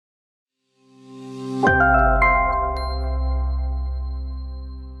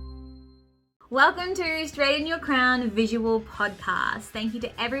Welcome to Straight in Your Crown Visual Podcast. Thank you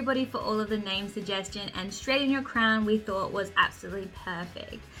to everybody for all of the name suggestion, and Straight in Your Crown we thought was absolutely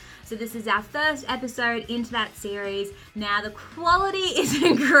perfect. So this is our first episode into that series. Now the quality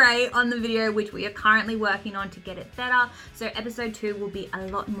isn't great on the video, which we are currently working on to get it better. So episode 2 will be a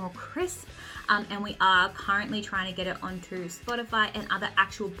lot more crisp. And we are currently trying to get it onto Spotify and other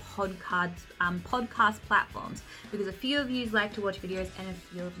actual podcast platforms, because a few of you like to watch videos and a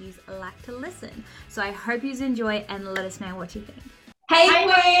few of you like to listen. So I hope you enjoy and let us know what you think. Hey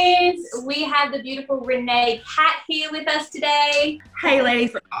queens, we have the beautiful Renee, Catt here with us today. Hey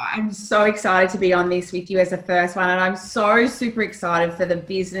ladies, I'm so excited to be on this with you as the first one, and I'm so super excited for the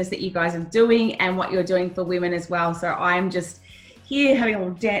business that you guys are doing and what you're doing for women as well. So I'm just here having a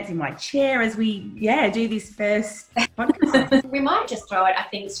little dance in my chair as we do this first podcast. We might just throw it, I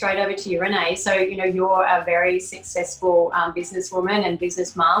think, straight over to you, Renee. So, you're a very successful businesswoman and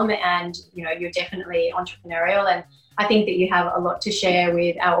business mum, and, you're definitely entrepreneurial, and I think that you have a lot to share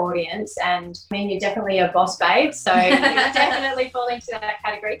with our audience. And I mean, you're definitely a boss babe, so you definitely fall into that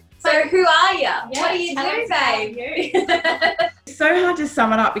category. So who are you? What do you do, babe? It's so hard to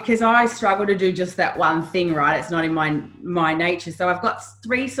sum it up because I struggle to do just that one thing, right? It's not in my nature. So I've got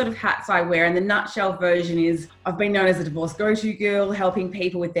 3 sort of hats I wear, and the nutshell version is I've been known as a divorce go-to girl, helping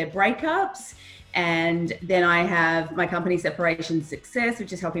people with their breakups. And then I have my company Separation Success,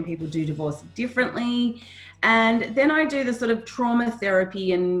 which is helping people do divorce differently. And then I do the sort of trauma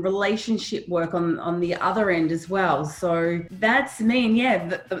therapy and relationship work on the other end as well. So that's me.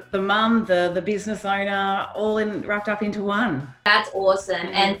 And the mum, the business owner, all wrapped up into one. That's awesome.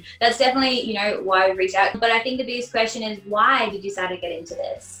 And that's definitely, why we reached out. But I think the biggest question is, why did you start to get into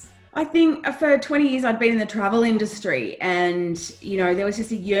this? I think for 20 years I'd been in the travel industry, and, there was just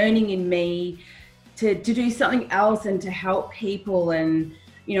a yearning in me to do something else and to help people. And,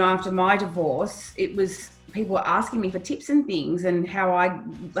 after my divorce, it was people were asking me for tips and things, and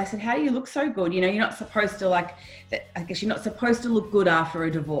I said, how do you look so good? You're not supposed to you're not supposed to look good after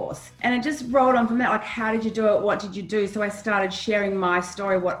a divorce. And it just rolled on from that. Like, how did you do it? What did you do? So I started sharing my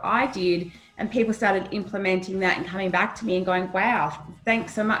story, what I did, and people started implementing that and coming back to me and going, wow,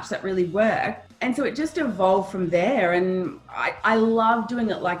 thanks so much. That really worked. And so it just evolved from there. And I love doing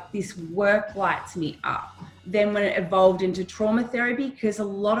it. Like, this work lights me up. Then when it evolved into trauma therapy, because a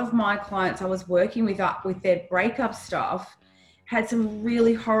lot of my clients I was working with their breakup stuff had some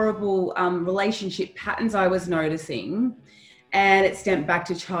really horrible relationship patterns I was noticing, and it stemmed back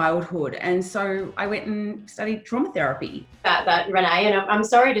to childhood. And so I went and studied trauma therapy. That Renee, and I'm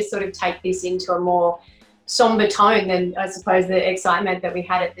sorry to sort of take this into a more somber tone than I suppose the excitement that we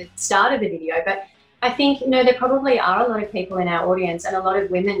had at the start of the video, but I think, there probably are a lot of people in our audience and a lot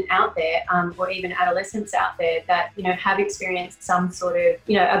of women out there, or even adolescents out there that, have experienced some sort of,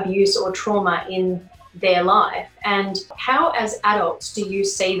 abuse or trauma in their life. And how, as adults, do you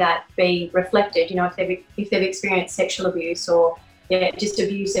see that be reflected? If they've experienced sexual abuse or just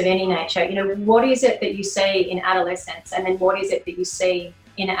abuse of any nature, what is it that you see in adolescents, and then what is it that you see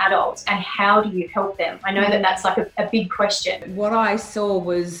in adults, and how do you help them? I know that that's like a big question. What I saw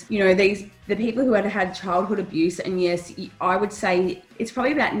was, the people who had childhood abuse, and yes, I would say it's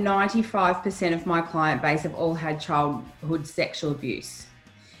probably about 95% of my client base have all had childhood sexual abuse,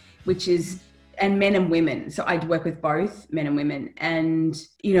 and men and women. So I work with both men and women, and,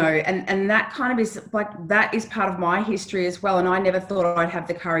 and that kind of is that is part of my history as well. And I never thought I'd have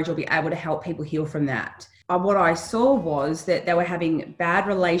the courage or be able to help people heal from that. What I saw was that they were having bad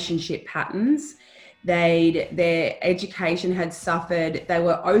relationship patterns. Their education had suffered. They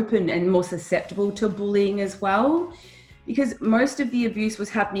were open and more susceptible to bullying as well, because most of the abuse was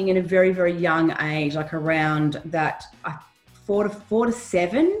happening in a very, very young age, like around that 4 to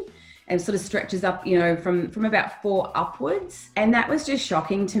 7, and sort of stretches up, from about 4 upwards. And that was just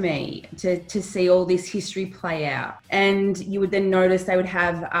shocking to me to see all this history play out. And you would then notice they would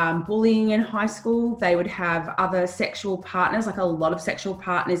have bullying in high school. They would have other sexual partners, like a lot of sexual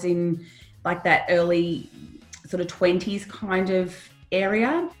partners in like that early sort of 20s kind of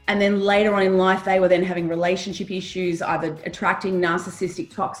area. And then later on in life, they were then having relationship issues, either attracting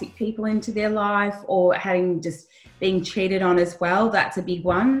narcissistic, toxic people into their life, or being cheated on as well. That's a big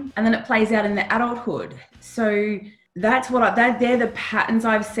one. And then it plays out in the adulthood. So that's they're the patterns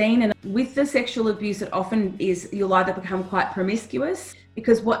I've seen. And with the sexual abuse, it often is, you'll either become quite promiscuous,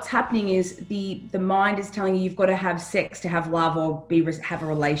 because what's happening is the mind is telling you you've got to have sex to have love or have a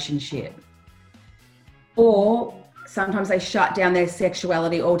relationship. Or sometimes they shut down their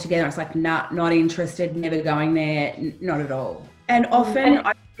sexuality altogether. It's like, nah, not interested, never going there, not at all. And often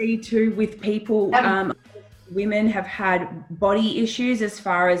I see too with people women have had body issues as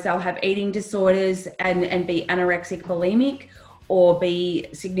far as they'll have eating disorders and be anorexic, bulimic, or be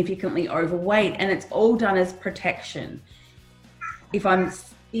significantly overweight. And it's all done as protection. If I'm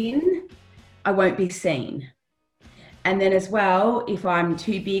thin, I won't be seen. And then as well, if I'm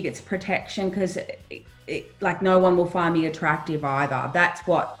too big, it's protection, because like no one will find me attractive either.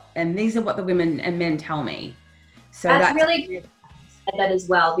 And these are what the women and men tell me. So that's really good that as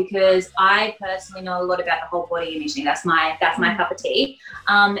well, because I personally know a lot about the whole body image thing. That's my cup of tea.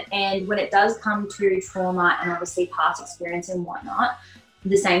 And when it does come to trauma and obviously past experience and whatnot,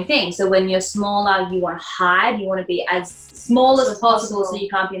 the same thing. So when you're smaller, you want to hide, you want to be as small as possible so you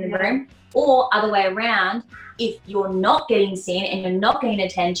can't be in the room, or other way around. If you're not getting seen and you're not getting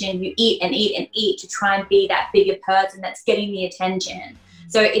attention, you eat and eat and eat to try and be that bigger person that's getting the attention.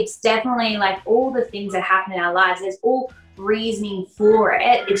 So it's definitely like all the things that happen in our lives, there's all reasoning for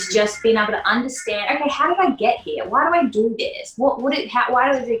it. It's just being able to understand, okay, how did I get here? Why do I do this?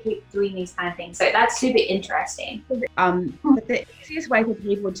 Why do they keep doing these kind of things? So that's super interesting. But the easiest way for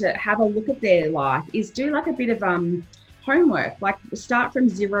people to have a look at their life is do like a bit of homework, like start from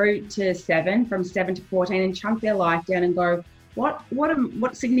 0 to 7, from 7 to 14, and chunk their life down and go, what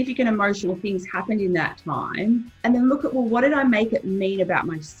significant emotional things happened in that time, and then look at, well, what did I make it mean about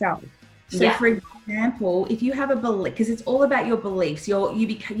myself? So for example, if you have a belief, because it's all about your beliefs,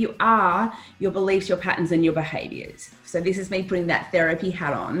 you are your beliefs, your patterns, and your behaviors. So this is me putting that therapy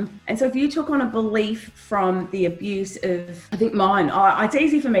hat on. And so if you took on a belief from the abuse of, I think mine, it's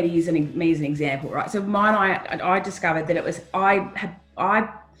easy for me to use me as an example, right? So mine, I discovered that it was, I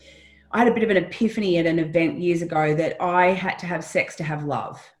had a bit of an epiphany at an event years ago that I had to have sex to have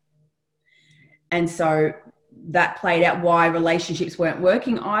love. And so that played out why relationships weren't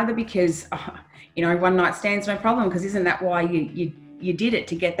working either, because, one night stands no problem, because isn't that why you did it,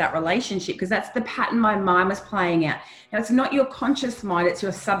 to get that relationship? Because that's the pattern my mind was playing out. Now, it's not your conscious mind, it's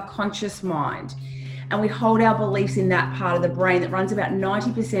your subconscious mind. And we hold our beliefs in that part of the brain that runs about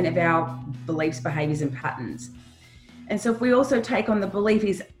 90% of our beliefs, behaviors, and patterns. And so if we also take on the belief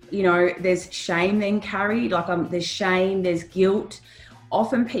is, there's shame then carried, like there's shame, there's guilt.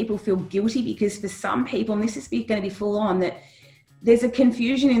 Often people feel guilty because for some people, and this is going to be full on, that there's a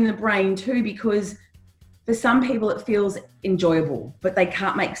confusion in the brain too, because for some people it feels enjoyable, but they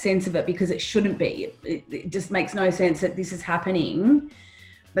can't make sense of it because it shouldn't be. It just makes no sense that this is happening,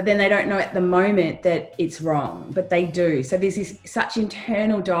 but then they don't know at the moment that it's wrong, but they do. So there's this such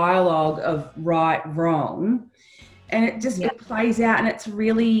internal dialogue of right, wrong, and it just it plays out, and it's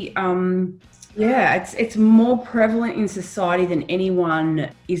really it's more prevalent in society than anyone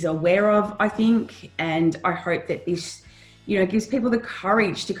is aware of, I think. And I hope that this, gives people the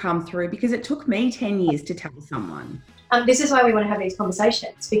courage to come through, because it took me 10 years to tell someone. This is why we want to have these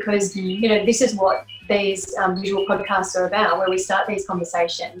conversations, because, this is what these visual podcasts are about, where we start these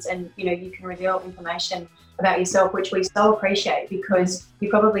conversations and, you can reveal information about yourself, which we so appreciate, because you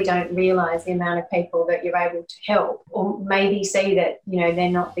probably don't realise the amount of people that you're able to help, or maybe see that,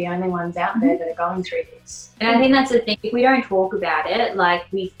 they're not the only ones out there that are going through this. And I think that's the thing. If we don't talk about it, like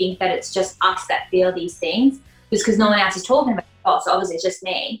we think that it's just us that feel these things, just because no one else is talking about it. Oh, so obviously it's just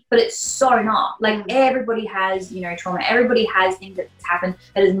me, but it's so not. Like everybody has, trauma. Everybody has things that's happened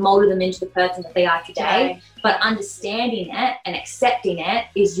that has molded them into the person that they are today. But understanding it and accepting it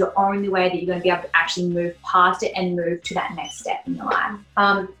is your only way that you're going to be able to actually move past it and move to that next step in your life.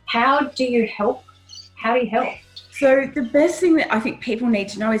 How do you help? How do you help? So the best thing that I think people need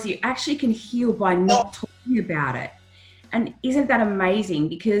to know is you actually can heal by not talking about it. And isn't that amazing?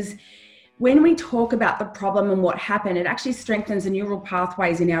 Because when we talk about the problem and what happened, it actually strengthens the neural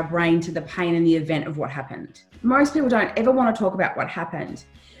pathways in our brain to the pain and the event of what happened. Most people don't ever want to talk about what happened.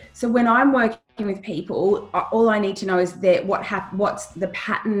 So when I'm working with people, all I need to know is what's the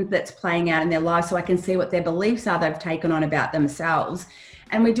pattern that's playing out in their life, so I can see what their beliefs are they've taken on about themselves.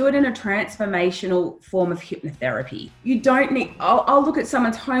 And we do it in a transformational form of hypnotherapy. You don't need, I'll look at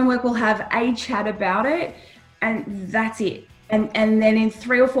someone's homework, we'll have a chat about it, and that's it. And then in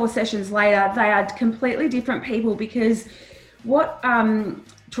 3 or 4 sessions later, they are completely different people, because what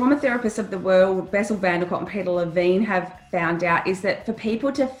trauma therapists of the world, Bessel van der Kolk and Peter Levine, have found out is that for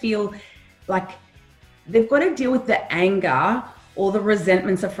people to feel like they've got to deal with the anger or the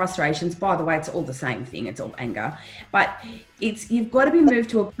resentments or frustrations, by the way, it's all the same thing, it's all anger, but you've got to be moved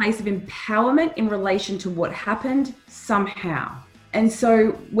to a place of empowerment in relation to what happened somehow. And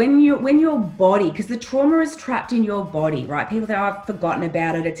so when your body, because the trauma is trapped in your body, right? People say, oh, I've forgotten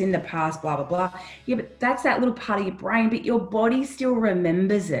about it, it's in the past, blah, blah, blah. Yeah, but that's that little part of your brain, but your body still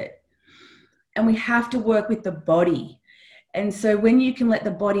remembers it. And we have to work with the body. And so when you can let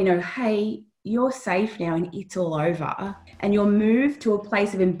the body know, hey, you're safe now and it's all over, and you're moved to a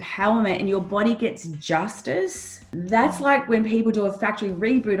place of empowerment and your body gets justice, that's like when people do a factory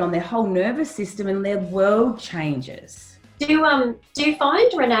reboot on their whole nervous system and their world changes. Do you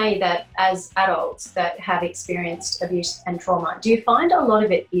find, Renee, that as adults that have experienced abuse and trauma, do you find a lot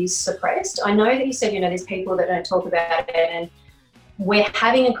of it is suppressed? I know that you said, there's people that don't talk about it, and we're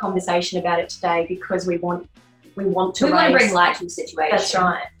having a conversation about it today because we want to bring light to the situation. That's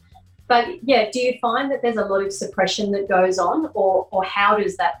right. But yeah, do you find that there's a lot of suppression that goes on, or how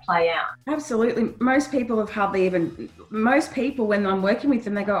does that play out? Absolutely. Most people when I'm working with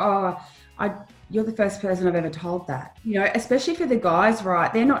them, they go, oh, you're the first person I've ever told that. Especially for the guys,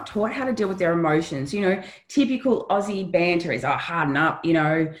 right? They're not taught how to deal with their emotions. Typical Aussie banter is, harden up,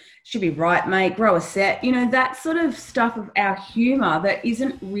 should be right, mate, grow a set. That sort of stuff of our humour that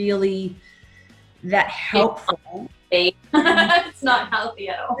isn't really that helpful. It's not healthy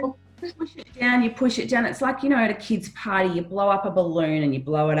at all. You push it down. It's like, at a kid's party, you blow up a balloon and you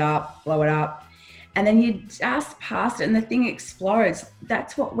blow it up, and then you just pass it and the thing explodes.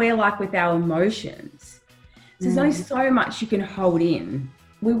 That's what we're like with our emotions. There's only so much you can hold in.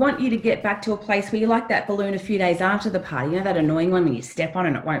 We want you to get back to a place where you like that balloon a few days after the party, that annoying one when you step on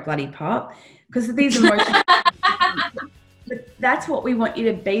and it won't bloody pop, because these emotions. But that's what we want you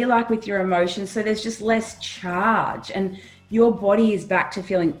to be like with your emotions. So there's just less charge and your body is back to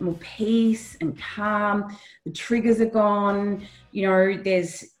feeling more peace and calm. The triggers are gone.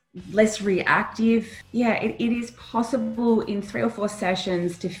 There's less reactive. Yeah, it is possible in 3 or 4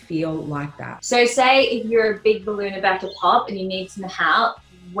 sessions to feel like that. So say if you're a big balloon about to pop and you need some help,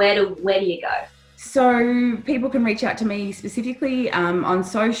 where do you go? So people can reach out to me specifically on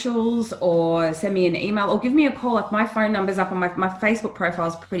socials, or send me an email, or give me a call. Like, my phone number's up on my Facebook profile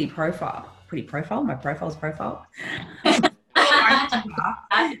is pretty profile. My profile's profile.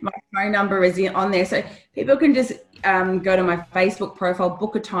 My phone number is on there, so people can just go to my Facebook profile,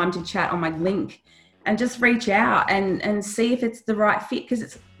 book a time to chat on my link, and just reach out and see if it's the right fit, because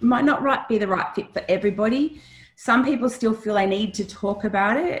it might not be the right fit for everybody. Some people still feel they need to talk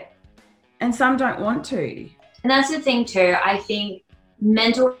about it, and some don't want to. And that's the thing too. I think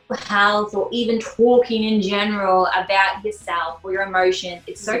mental health, or even talking in general about yourself or your emotions,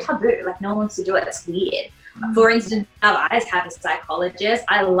 it's so taboo. Like, no one wants to do it. That's weird. For instance, I have a psychologist.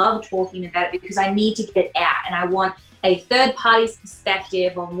 I love talking about it because I need to get it out, and I want a third party's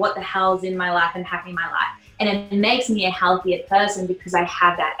perspective on what the hell's in my life and happening in my life. And it makes me a healthier person because I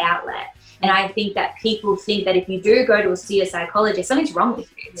have that outlet. And I think that people think that if you do go to see a psychologist, something's wrong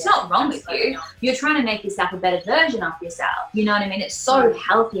with you. It's not wrong with you. You're trying to make yourself a better version of yourself. You know what I mean? It's so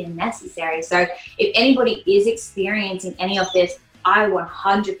healthy and necessary. So if anybody is experiencing any of this, I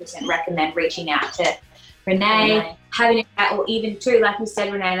 100% recommend reaching out to Renee, having a chat, or even too, like you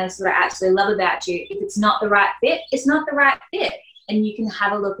said, Renee, and that's what I absolutely love about you. If it's not the right fit, it's not the right fit. And you can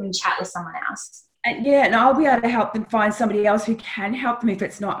have a look and chat with someone else. And I'll be able to help them find somebody else who can help them if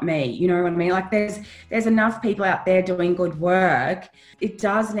it's not me. You know what I mean? Like, there's enough people out there doing good work. It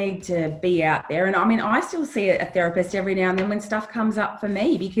does need to be out there. And I mean, I still see a therapist every now and then when stuff comes up for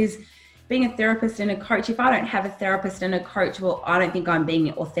me, because being a therapist and a coach, if I don't have a therapist and a coach, well, I don't think I'm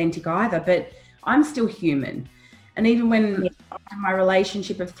being authentic either, but I'm still human. And even when my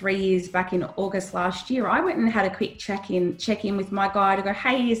relationship of 3 years back in August last year, I went and had a quick check in with my guy to go,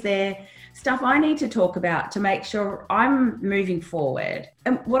 hey, is there stuff I need to talk about to make sure I'm moving forward?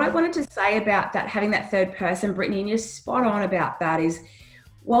 And what I wanted to say about that, having that third person, Brittany, and you're spot on about that, is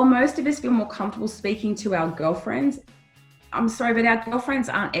while most of us feel more comfortable speaking to our girlfriends, I'm sorry, but our girlfriends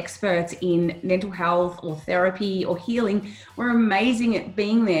aren't experts in mental health or therapy or healing. We're amazing at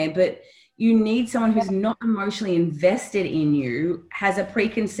being there, but you need someone who's not emotionally invested in you, has a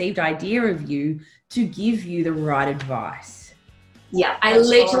preconceived idea of you, to give you the right advice. Yeah, I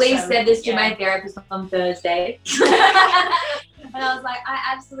literally said this to my therapist on Thursday. And I was like,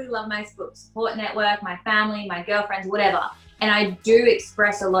 I absolutely love my support network, my family, my girlfriends, whatever. And I do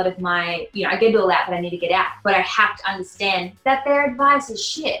express a lot of my, I get it all out, but I need to get out. But I have to understand that their advice is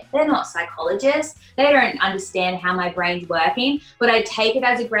shit. They're not psychologists. They don't understand how my brain's working. But I take it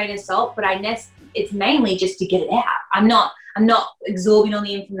as a grain of salt, but it's mainly just to get it out. I'm not absorbing all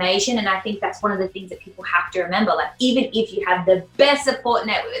the information. And I think that's one of the things that people have to remember. Like, even if you have the best support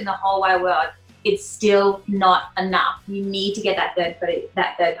network in the whole wide world, it's still not enough. You need to get that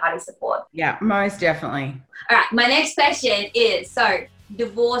third party support. Yeah, most definitely. All right, my next question is, so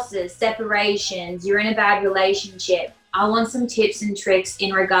divorces, separations, you're in a bad relationship. I want some tips and tricks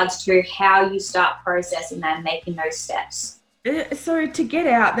in regards to how you start processing that and making those steps. So to get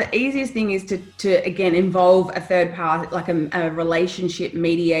out, the easiest thing is to again involve a third party, like a relationship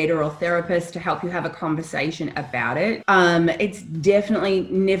mediator or therapist, to help you have a conversation about it. It's definitely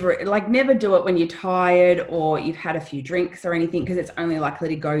never do it when you're tired or you've had a few drinks or anything, because it's only likely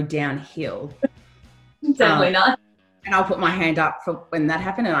to go downhill. Definitely not. And I'll put my hand up for when that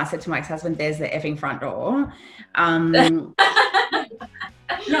happened. And I said to my ex-husband, "There's the effing front door."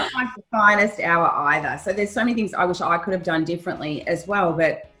 Not my finest hour either. So there's so many things I wish I could have done differently as well.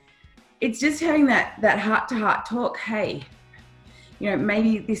 But it's just having that heart-to-heart talk. Hey,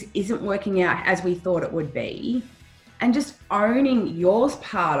 maybe this isn't working out as we thought it would be, and just owning yours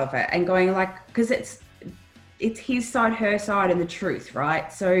part of it and going like, because it's his side, her side, and the truth,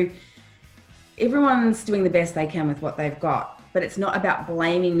 right? So everyone's doing the best they can with what they've got. But it's not about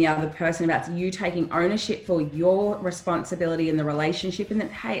blaming the other person, about you taking ownership for your responsibility in the relationship, and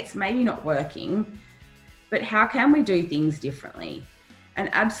that, hey, it's maybe not working, but how can we do things differently? And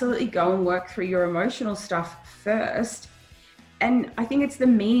absolutely go and work through your emotional stuff first. And I think it's the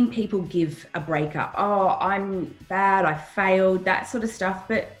meaning people give a breakup. Oh, I'm bad, I failed, that sort of stuff.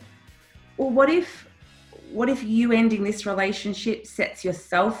 But, well, what if you ending this relationship sets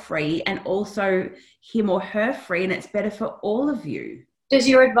yourself free and also him or her free, and it's better for all of you? Does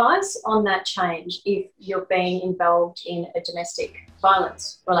your advice on that change if you're being involved in a domestic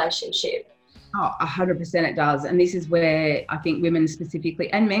violence relationship? Oh, 100% it does. And this is where I think women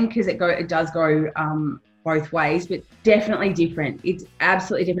specifically, and men, because it does go both ways, but definitely different. It's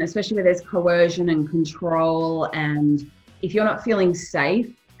absolutely different, especially where there's coercion and control. And if you're not feeling safe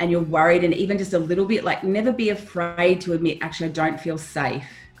and you're worried, and even just a little bit, like, never be afraid to admit, actually, I don't feel safe,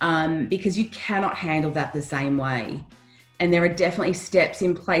 because you cannot handle that the same way. And there are definitely steps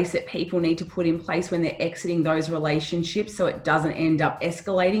in place that people need to put in place when they're exiting those relationships, so it doesn't end up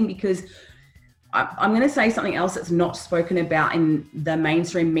escalating. Because I'm going to say something else that's not spoken about in the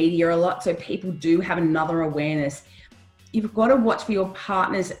mainstream media a lot, so people do have another awareness. You've got to watch for your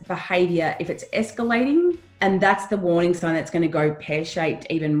partner's behavior if it's escalating, and that's the warning sign that's going to go pear-shaped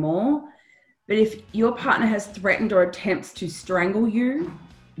even more. But if your partner has threatened or attempts to strangle you,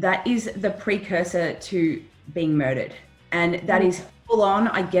 that is the precursor to being murdered. And that is full on.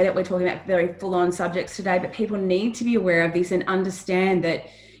 I get it. We're talking about very full on subjects today, but people need to be aware of this and understand that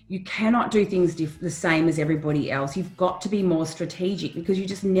you cannot do things the same as everybody else. You've got to be more strategic, because you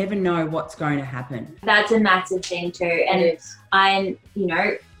just never know what's going to happen. That's a massive thing too. And I'm,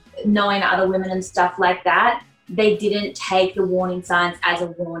 knowing other women and stuff like that, they didn't take the warning signs as a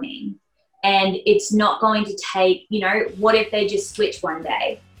warning. And it's not going to take, what if they just switch one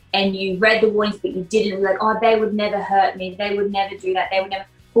day and you read the warnings but you didn't, like, oh, they would never hurt me, they would never do that, they would never.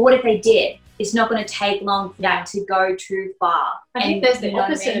 But what if they did? It's not going to take long for that to go too far. I think there's the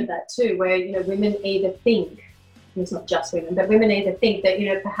opposite of that too, where, women either think, it's not just women, but women either think that,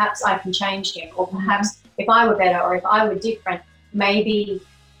 perhaps I can change him, or perhaps if I were better, or if I were different, maybe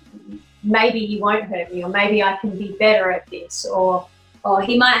you won't hurt me, or maybe I can be better at this, or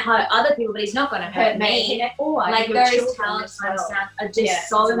he might hurt other people, but he's not going to hurt me. Like, those talents are just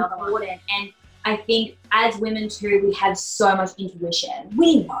so important. And I think as women too, we have so much intuition.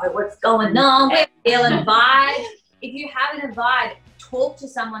 We know what's going on. We're feeling vibes. If you haven't a vibe, talk to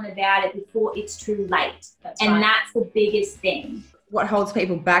someone about it before it's too late. That's the biggest thing. What holds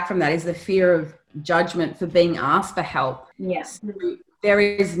people back from that is the fear of judgment for being asked for help. Yes. So there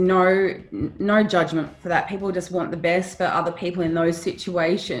is no judgment for that. People just want the best for other people in those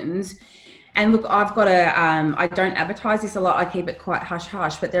situations. And look, I've got I don't advertise this a lot. I keep it quite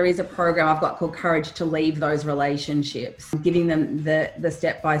hush-hush, but there is a program I've got called Courage to Leave Those Relationships, giving them the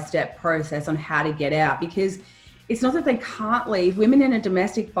step-by-step process on how to get out. Because it's not that they can't leave. Women in a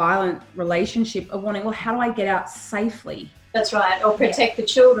domestic violent relationship are wanting, well, how do I get out safely? That's right. Or protect the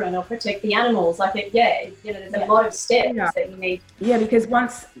children, or protect the animals. Like, there's a lot of steps that you need. Yeah, because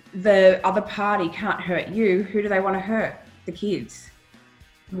once the other party can't hurt you, who do they want to hurt? The kids.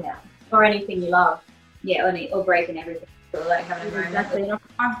 Yeah. Or anything you love. Yeah, or breaking everything. Exactly.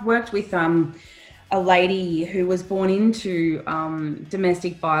 I've worked with a lady who was born into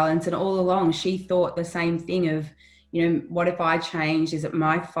domestic violence, and all along she thought the same thing of, what if I change? Is it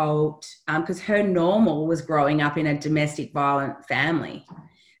my fault? Because her normal was growing up in a domestic violent family.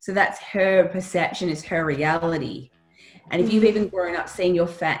 So that's her perception, is her reality. And if you've even grown up seeing your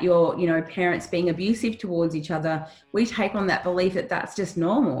parents being abusive towards each other, we take on that belief that that's just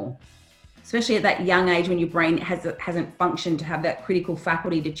normal, especially at that young age when your brain hasn't functioned to have that critical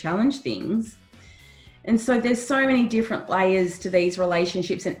faculty to challenge things. And so there's so many different layers to these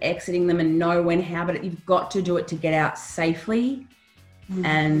relationships and exiting them, and know when, how, but you've got to do it to get out safely.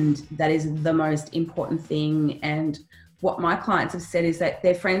 And that is the most important thing. And what my clients have said is that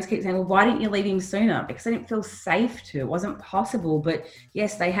their friends keep saying, well, why didn't you leave him sooner? Because they didn't feel safe to. It wasn't possible. But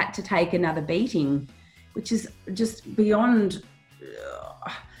yes, they had to take another beating, which is just beyond,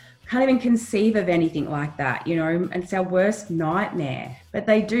 can't even conceive of anything like that, you know, and it's our worst nightmare. But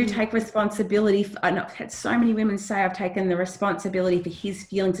they do take responsibility. I've had so many women say I've taken the responsibility for his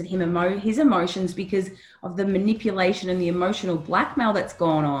feelings and his emotions because of the manipulation and the emotional blackmail that's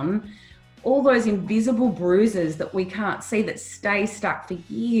gone on. All those invisible bruises that we can't see that stay stuck for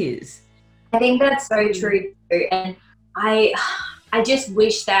years. I think that's so true too. And I just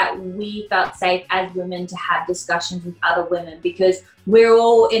wish that we felt safe as women to have discussions with other women because we're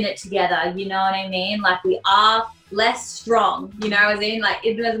all in it together, you know what I mean? Like we are less strong, you know what I mean? Like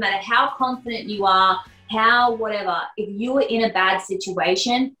it doesn't matter how confident you are, how whatever, if you are in a bad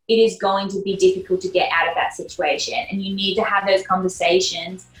situation, it is going to be difficult to get out of that situation. And you need to have those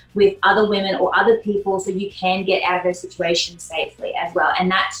conversations with other women or other people so you can get out of those situations safely as well. And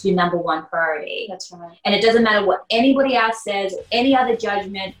that's your number one priority. That's right. And it doesn't matter what anybody else says or any other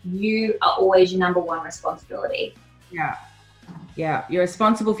judgment, you are always your number one responsibility. Yeah, you're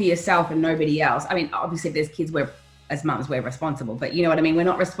responsible for yourself and nobody else. I mean, obviously if there's kids, as mums, we're responsible, but you know what I mean? We're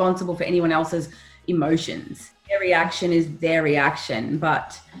not responsible for anyone else's emotions. Their reaction is their reaction,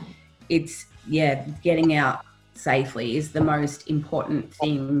 but it's, getting out safely is the most important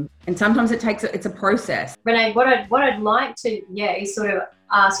thing. And sometimes it's a process. Renee, what I'd like to, is sort of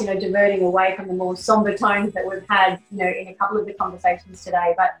ask, you know, diverting away from the more somber tones that we've had, you know, in a couple of the conversations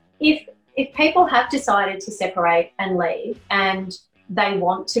today. But if people have decided to separate and leave and they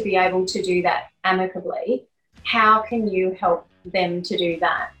want to be able to do that amicably, how can you help them to do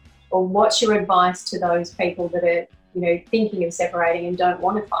that? Or what's your advice to those people that are, you know, thinking of separating and don't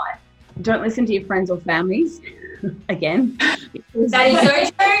want to fight? Don't listen to your friends or families. Again. That is so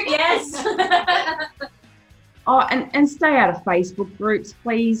true, yes. And stay out of Facebook groups,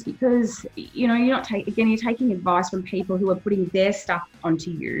 please, because, you know, you're taking advice from people who are putting their stuff onto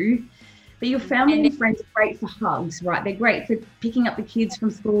you. But your family and friends are great for hugs, right? They're great for picking up the kids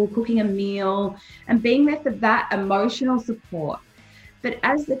from school, cooking a meal, and being there for that emotional support. But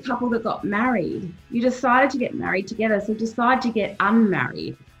as the couple that got married, you decided to get married together, so decide to get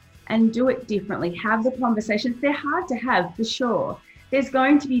unmarried and do it differently. Have the conversations. They're hard to have, for sure. There's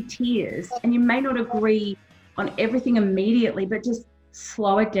going to be tears, and you may not agree on everything immediately, but just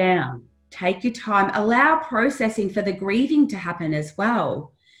slow it down. Take your time. Allow processing for the grieving to happen as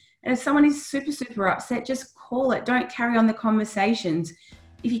well. And if someone is super, super upset, just call it. Don't carry on the conversations.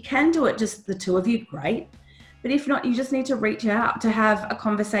 If you can do it, just the two of you, great. But if not, you just need to reach out to have a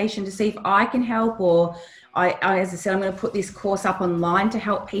conversation to see if I can help, or I as I said, I'm going to put this course up online to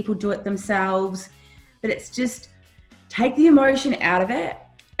help people do it themselves. But it's just take the emotion out of it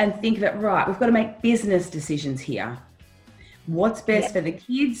and think of it, right, we've got to make business decisions here. What's best for the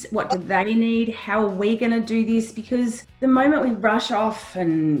kids? What do they need? How are we going to do this? Because the moment we rush off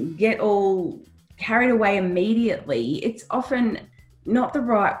and get all carried away immediately, it's often not the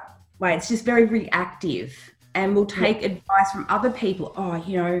right way. It's just very reactive. And we'll take advice from other people. Oh,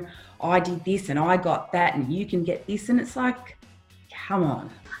 you know, I did this and I got that and you can get this. And it's like, come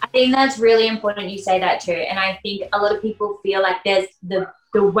on. I think that's really important you say that too. And I think a lot of people feel like there's the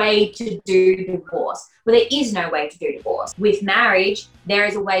way to do divorce. Well, there is no way to do divorce. With marriage, there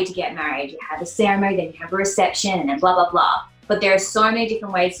is a way to get married. You have a ceremony, then you have a reception, and then blah, blah, blah. But there are so many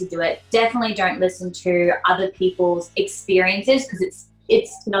different ways to do it. Definitely don't listen to other people's experiences, because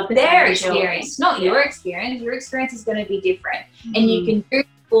it's not their experience, not your experience. Your experience is going to be different. Mm-hmm. And you can do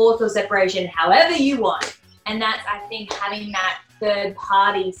divorce or separation however you want. And that's, I think, having that third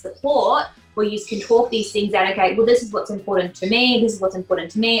party support where you can talk these things out. Okay, well, this is what's important to me. This is what's important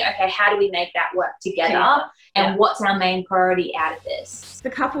to me. Okay, how do we make that work together? And what's our main priority out of this? The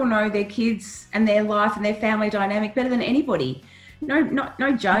couple know their kids and their life and their family dynamic better than anybody. No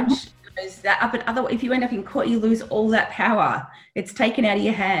judge. That, but otherwise, if you end up in court, you lose all that power. It's taken out of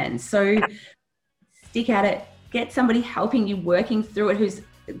your hands. So stick at it. Get somebody helping you, working through it, who's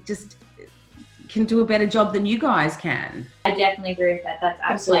just can do a better job than you guys can. I definitely agree with that. That's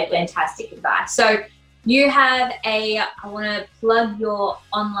absolutely fantastic advice. So you have I want to plug your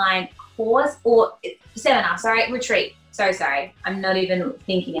online course or seminar, retreat. So sorry, I'm not even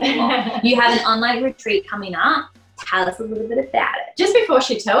thinking anymore. You have an online retreat coming up. Tell us a little bit about it. Just before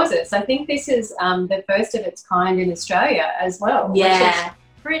she tells us, I think this is the first of its kind in Australia as well. Yeah.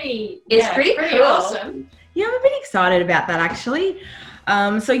 Which is pretty cool. Awesome. Yeah, I'm a bit excited about that actually.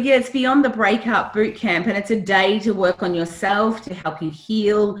 It's beyond the breakup boot camp, and it's a day to work on yourself, to help you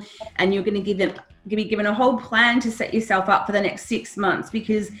heal, and you're going to be given a whole plan to set yourself up for the next 6 months,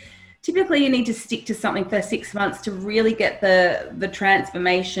 because typically you need to stick to something for 6 months to really get the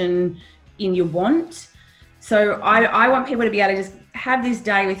transformation in your want. So I want people to be able to just have this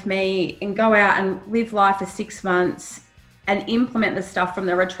day with me and go out and live life for 6 months and implement the stuff from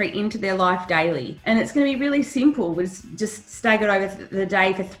the retreat into their life daily. And it's going to be really simple. It's just staggered over the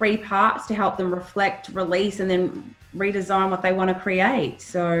day for 3 parts to help them reflect, release, and then redesign what they want to create.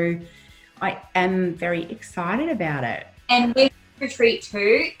 So I am very excited about it. And with retreat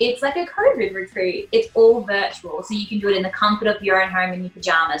too, it's like a COVID retreat. It's all virtual, so you can do it in the comfort of your own home in your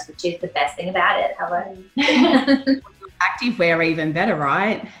pajamas, which is the best thing about it. Hello. Active wear even better,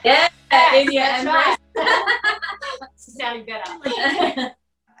 right? Yeah, that's right. Sounding better.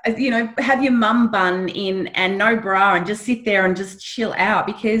 You know, have your mum bun in and no bra and just sit there and just chill out,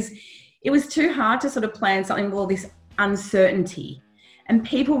 because it was too hard to sort of plan something with all this uncertainty. And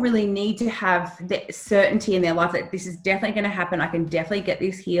people really need to have the certainty in their life that this is definitely going to happen. I can definitely get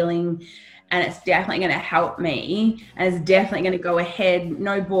this healing, and it's definitely going to help me, and it's definitely going to go ahead.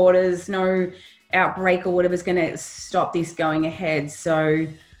 No borders, no outbreak or whatever's going to stop this going ahead. So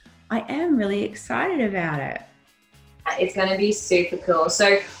I am really excited about it. It's going to be super cool.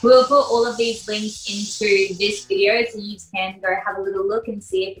 So we'll put all of these links into this video so you can go have a little look and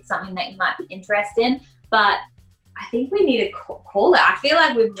see if it's something that you might be interested in. But I think we need to call it. I feel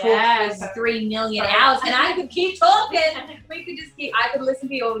like we've talked for 3 million hours, and I could keep talking. We could just I could listen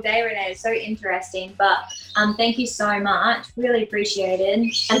to you all day, Renee. It's so interesting. But thank you so much. Really appreciate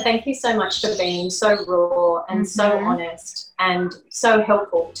it. And thank you so much for being so raw and so honest and so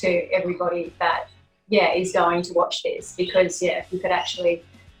helpful to everybody that, is going to watch this, because, you could actually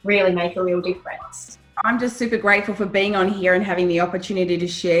really make a real difference. I'm just super grateful for being on here and having the opportunity to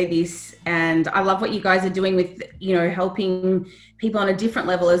share this. And I love what you guys are doing with, helping people on a different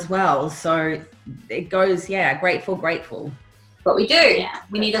level as well. So it goes, grateful. What we do. Yeah,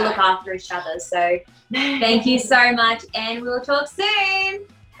 we need to look after each other. So thank you so much, and we'll talk soon.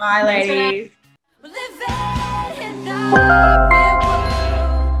 Bye, ladies. Living in the